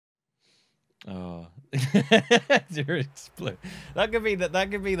Oh, Azura explode. That could be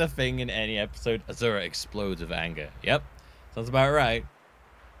the thing in any episode. Azura explodes with anger. Yep, sounds about right.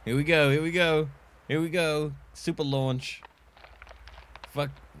 Here we go. Here we go. Here we go. Super launch.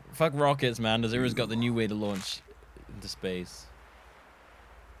 Fuck rockets, man. Azura's got the new way to launch into space.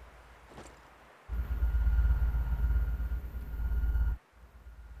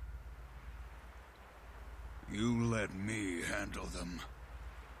 You let me handle them.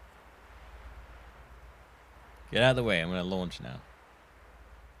 Get out of the way. I'm gonna launch now.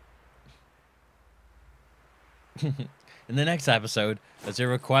 In the next episode,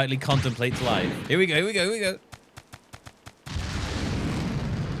 Azura quietly contemplates life. Here we go. Here we go. Here we go.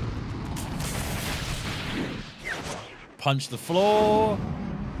 Punch the floor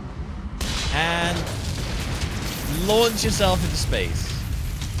and launch yourself into space.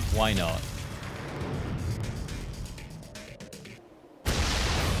 Why not?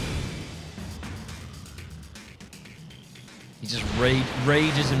 He just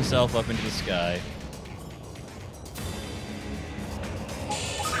rages himself up into the sky.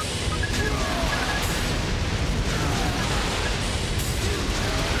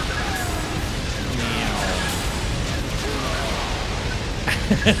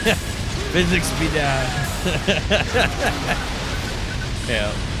 Physics be down.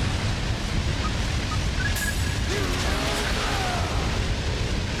 Yeah.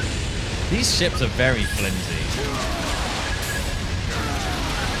 These ships are very flimsy.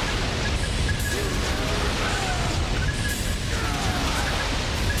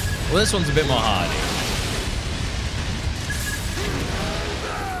 Well, this one's a bit more hardy.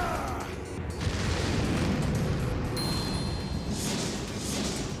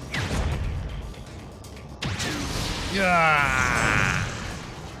 Yeah.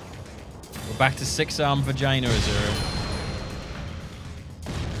 We're back to 6-arm vagina, Azura.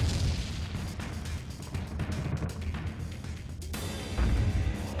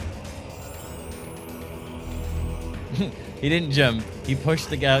 He didn't jump. He pushed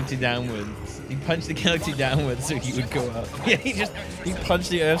the galaxy downwards. He punched the galaxy downwards so he would go up. Yeah, he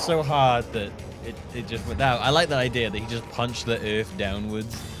punched the Earth so hard that it just went down. I like that idea that he just punched the Earth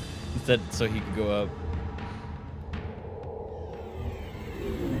downwards instead so he could go up.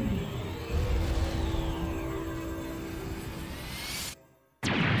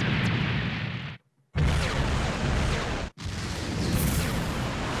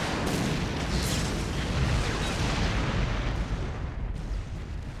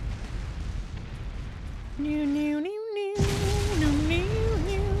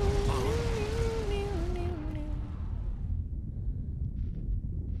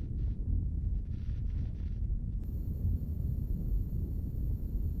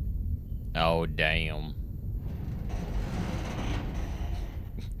 Oh, damn.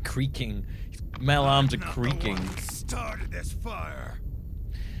 Creaking. Metal arms are creaking. Started this fire.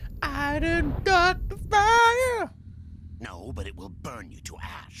 I didn't start the fire. No, but it will burn you to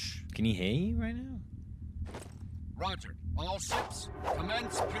ash. Can he hear you right now? Roger. All ships,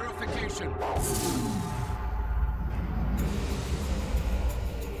 commence purification.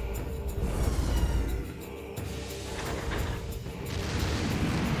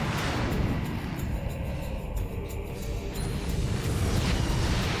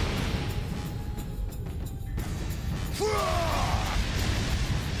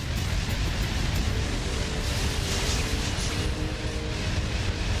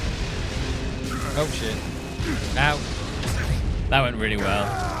 Oh shit. Ow. That went really well.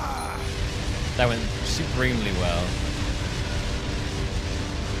 That went supremely well.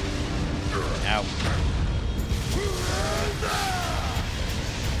 Ow.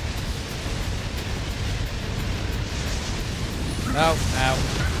 Ow, ow.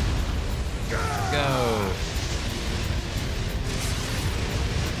 Go.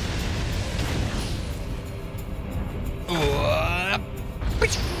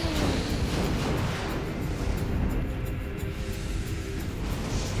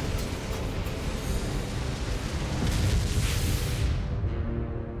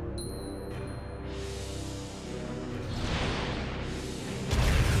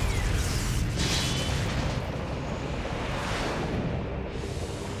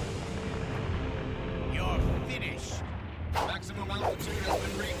 You're finished. Maximum altitude has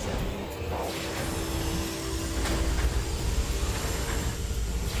been reached.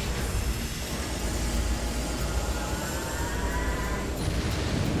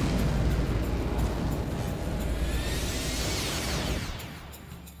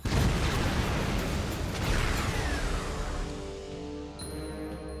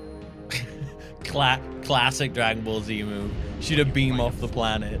 Classic Dragon Ball Z move. Shoot a beam off the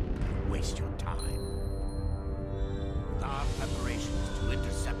planet. waste your time. With our preparations to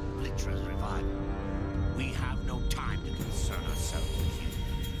intercept Blitra's revival, we have no time to concern ourselves with you.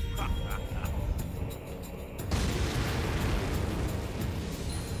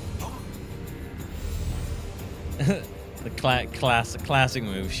 The classic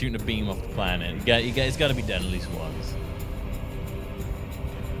move, shooting a beam off the planet. It's got to be done at least once.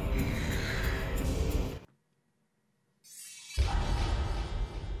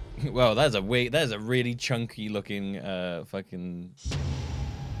 Well, that's a really chunky looking fucking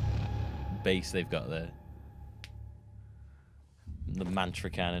base they've got there. The mantra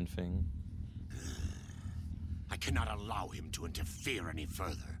cannon thing. I cannot allow him to interfere any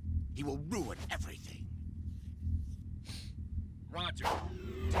further. He will ruin everything. Roger.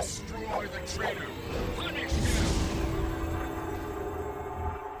 Destroy the traitor. Punish him.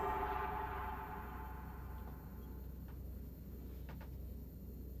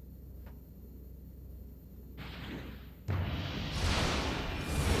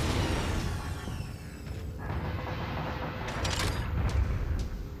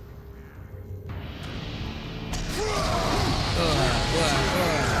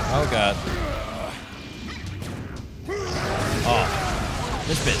 Oh god. Oh,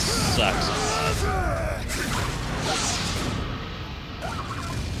 this bit sucks.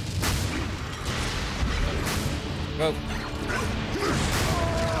 Whoa.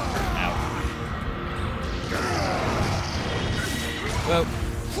 Ow. Whoa.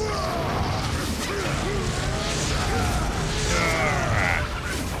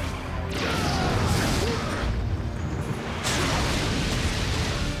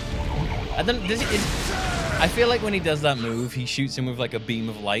 I feel like when he does that move, he shoots him with like a beam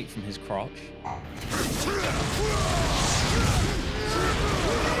of light from his crotch.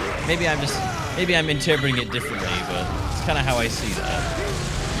 Maybe I'm interpreting it differently, but it's kind of how I see that.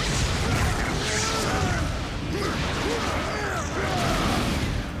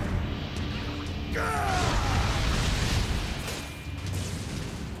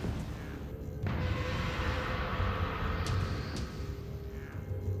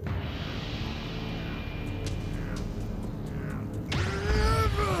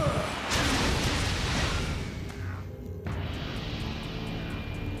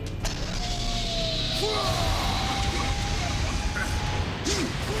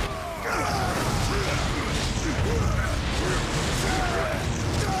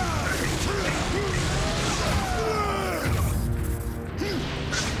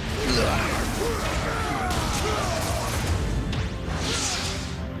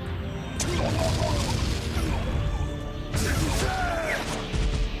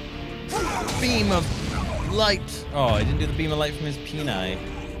 Beam of light. Oh, I didn't do the beam of light from his peni.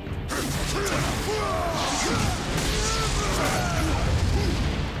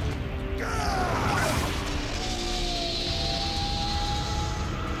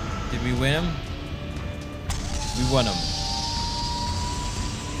 Did we win him? We won him.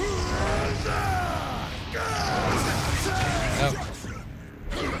 Oh.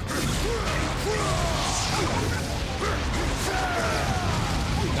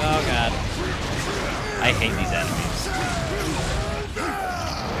 Oh god. I hate these enemies.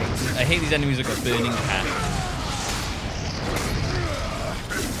 I hate these enemies that got burning passion.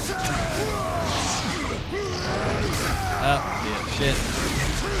 Oh, yeah, shit.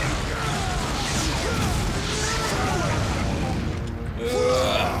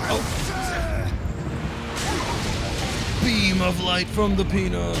 Oh. Beam of light from the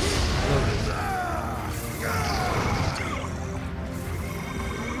penis. Oh.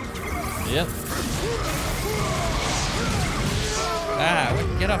 Yep. Ah,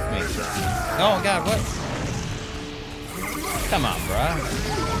 get off me. Oh god, what? Come on, bruh.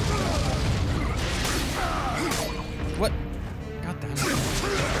 What? God damn it.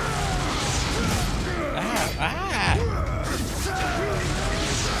 Ah.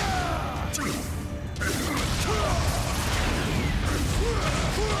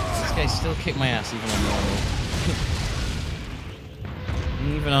 This guy still kicked my ass even on normal.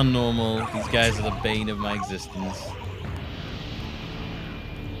 Even on normal, these guys are the bane of my existence.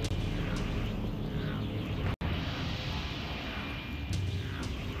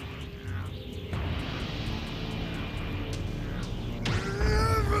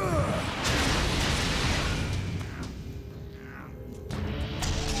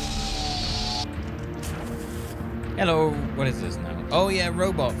 Hello, what is this now? Oh yeah,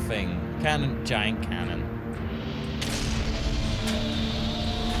 robot thing. Cannon, giant cannon.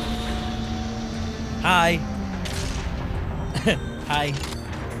 Hi. Hi.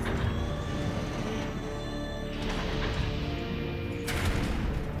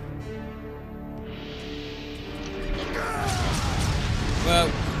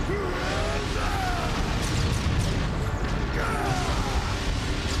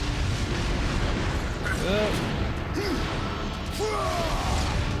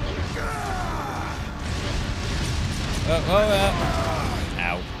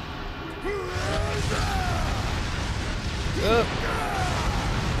 Ow.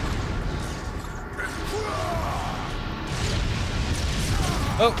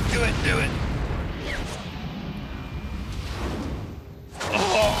 Oh, do it, do it.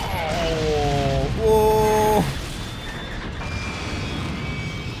 Oh, whoa.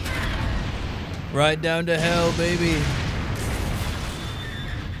 Right down to hell, baby.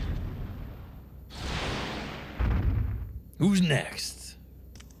 Who's next?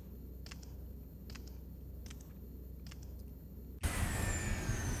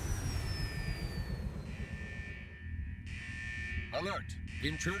 Alert!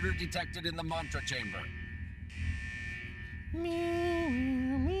 Intruder detected in the mantra chamber.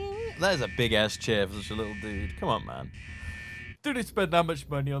 That is a big ass chair for such a little dude. Come on, man. Didn't spend that much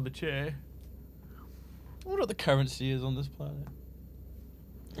money on the chair. I wonder what the currency is on this planet.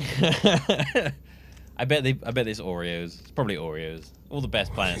 I bet there's Oreos. It's probably Oreos. All the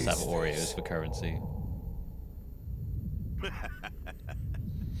best planets have Oreos for currency.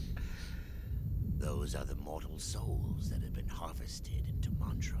 Those are the mortal souls that have been harvested into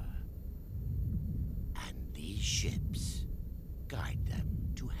mantra. And these ships guide them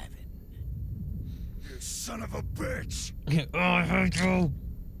to heaven. You son of a bitch! Oh, I hate you.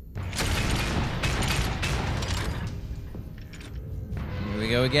 Here we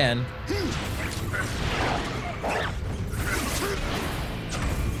go again.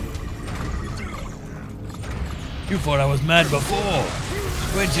 You thought I was mad before.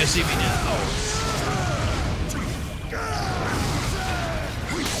 Where'd you see me now?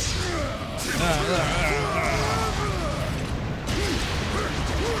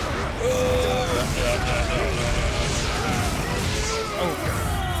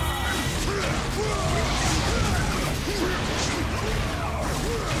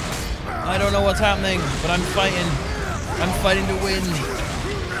 I don't know what's happening, but I'm fighting. I'm fighting to win.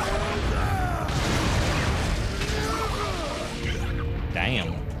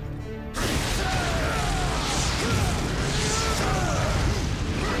 Damn.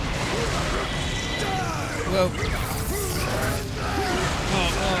 Whoa.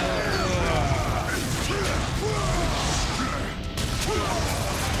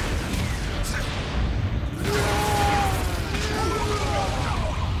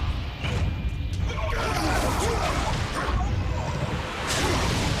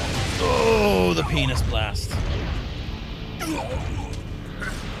 Oh, the penis blast.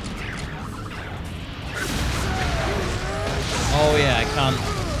 Oh yeah, I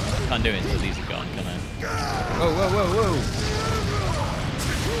can't do it until these are gone, can I? Whoa, whoa, whoa, whoa!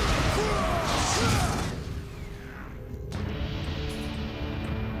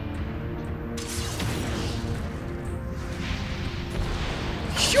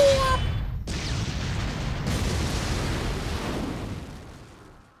 Show up!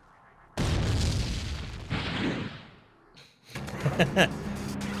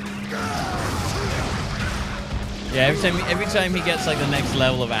 Yeah, every time he gets like the next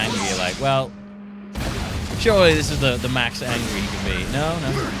level of angry, you're like, well, surely this is the max angry he can be. No,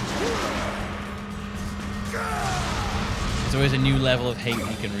 no. There's always a new level of hate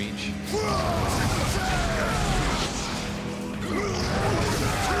he can reach.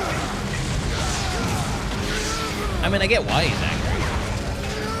 I mean, I get why he's angry.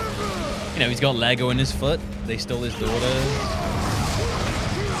 You know, he's got Lego in his foot. They stole his daughter.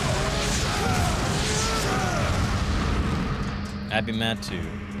 I'd be mad too.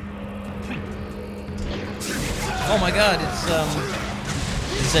 Oh my god, it's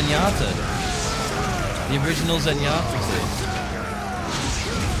Zenyatta. The original Zenyatta kid.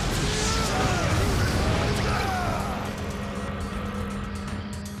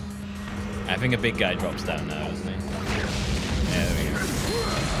 I think a big guy drops down now, doesn't he? Yeah, there we go.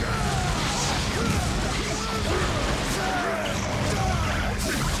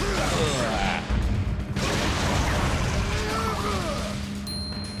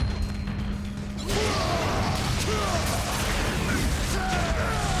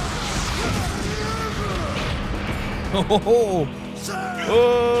 Oh!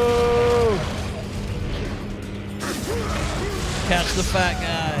 Oh! Catch the fat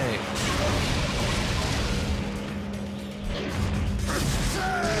guy!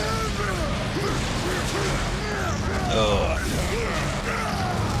 Oh!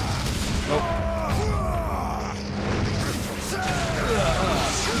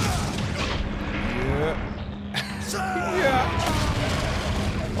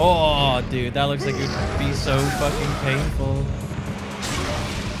 Oh, dude, that looks like it would be so fucking painful.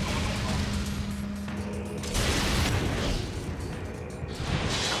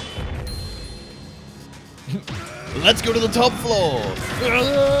 Let's go to the top floor.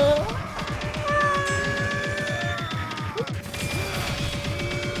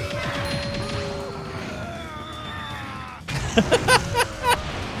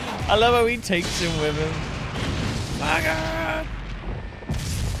 I love how he takes him with him. My God.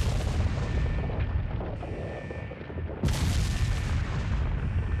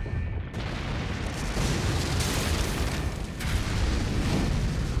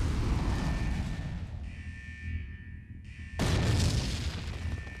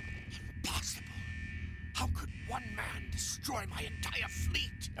 Impossible. How could one man destroy my entire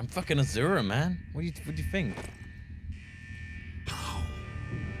fleet? I'm fucking Asura, man. What do you think?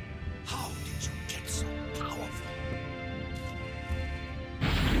 How did you get so powerful?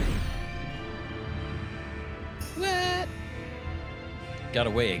 What? Got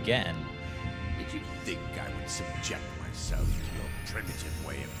away again. Did you think I would subject myself to your primitive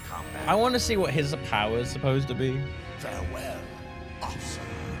way of combat? I want to see what his power is supposed to be. Farewell, Asura.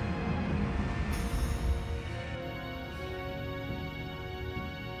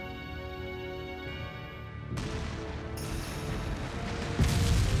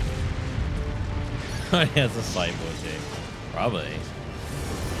 Oh, he has a cyborg chick. Probably.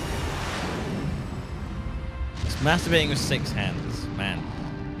 He's masturbating with 6 hands, man.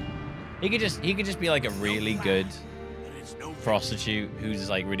 He could just be like a really good prostitute who's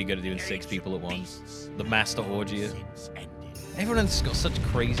like really good at doing 6 people at once. The master orgy. Everyone's got such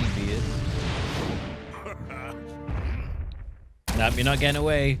crazy beards. Nope, you're not getting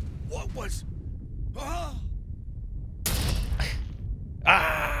away. What was?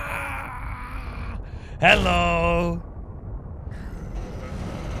 Ah! Hello.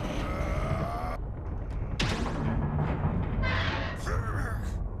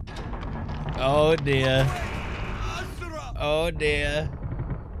 Oh dear. Oh dear.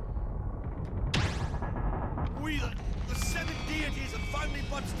 We, the 7 deities, have finally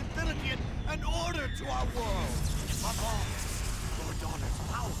brought stability and order to our world. Above all, your daughter's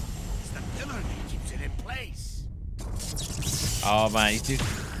power is the pillar that keeps it in place. Oh man,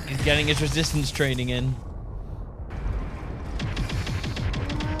 he's getting his resistance training in. Wait,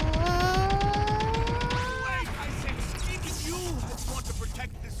 I said, even you want to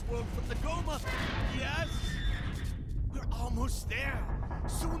protect this world from the Goma. Yes? We're almost there.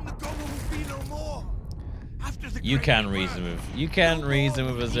 Soon the Goma will be no more. After the You Great can't Rebirth, reason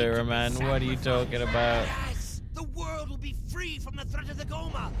with Asura, man. What are you talking about? Yes, the world will be free from the threat of the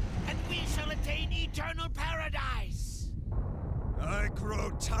Goma, and we shall attain eternal paradise. I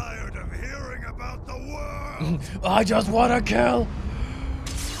grow tired of hearing about the world. I just want to kill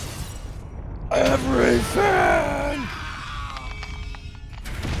everything.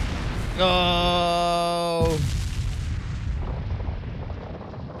 Oh.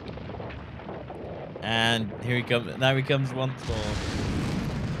 And here he comes. Now he comes once more,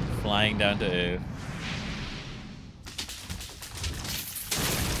 flying down to Earth.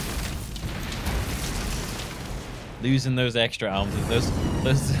 Losing those extra arms,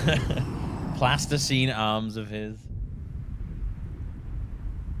 those plasticine arms of his.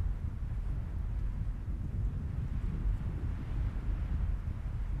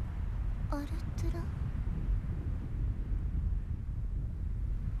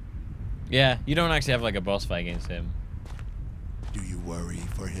 Yeah, you don't actually have like a boss fight against him. Do you worry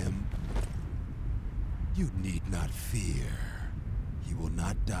for him? You need not fear. He will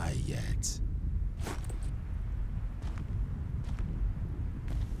not die yet.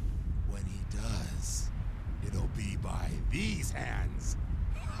 When he does, it'll be by these hands.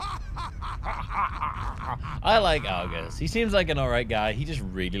 I like Argus. He seems like an alright guy. He just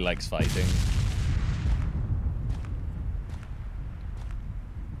really likes fighting.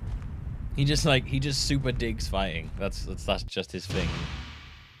 He just super digs fighting. That's just his thing.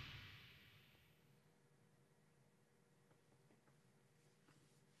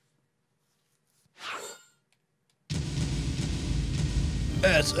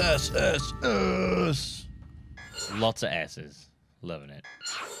 S S S S. Lots of S's. Loving it.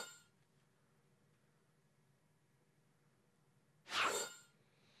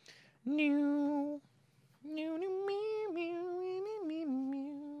 New.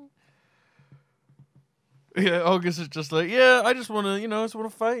 Yeah, August is just like, yeah, I just want to, I just want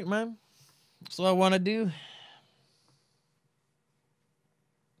to fight, man. That's what I want to do.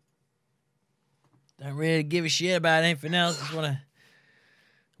 Don't really give a shit about anything else. Just want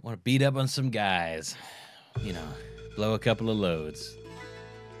to beat up on some guys. Blow a couple of loads.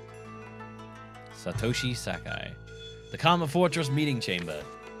 Satoshi Sakai. The Karma Fortress meeting chamber.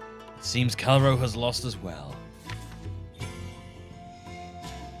 It seems Kalro has lost as well.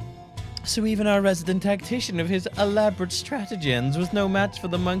 So even our resident tactician of his elaborate stratagems was no match for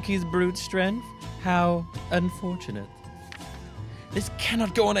the monkey's brute strength? How unfortunate. This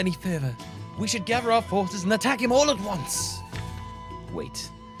cannot go on any further. We should gather our forces and attack him all at once.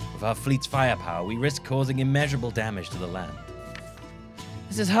 Wait. With our fleet's firepower, we risk causing immeasurable damage to the land.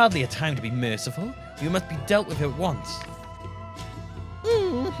 This is hardly a time to be merciful. We must be dealt with at once.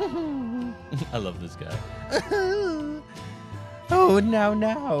 I love this guy. Oh, now,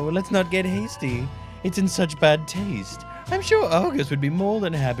 let's not get hasty. It's in such bad taste. I'm sure August would be more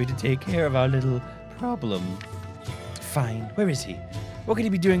than happy to take care of our little problem. Fine, where is he? What could he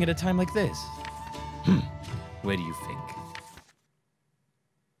be doing at a time like this? Where do you think?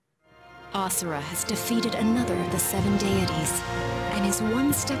 Asura has defeated another of the 7 deities, and is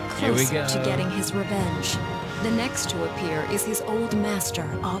one step closer to getting his revenge. The next to appear is his old master,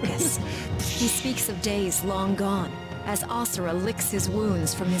 August. He speaks of days long gone, as Asura licks his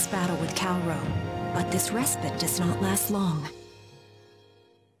wounds from his battle with Calro. But this respite does not last long.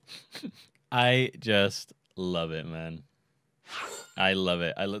 I just love it, man. I love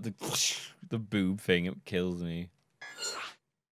it. I love the boob thing. It kills me.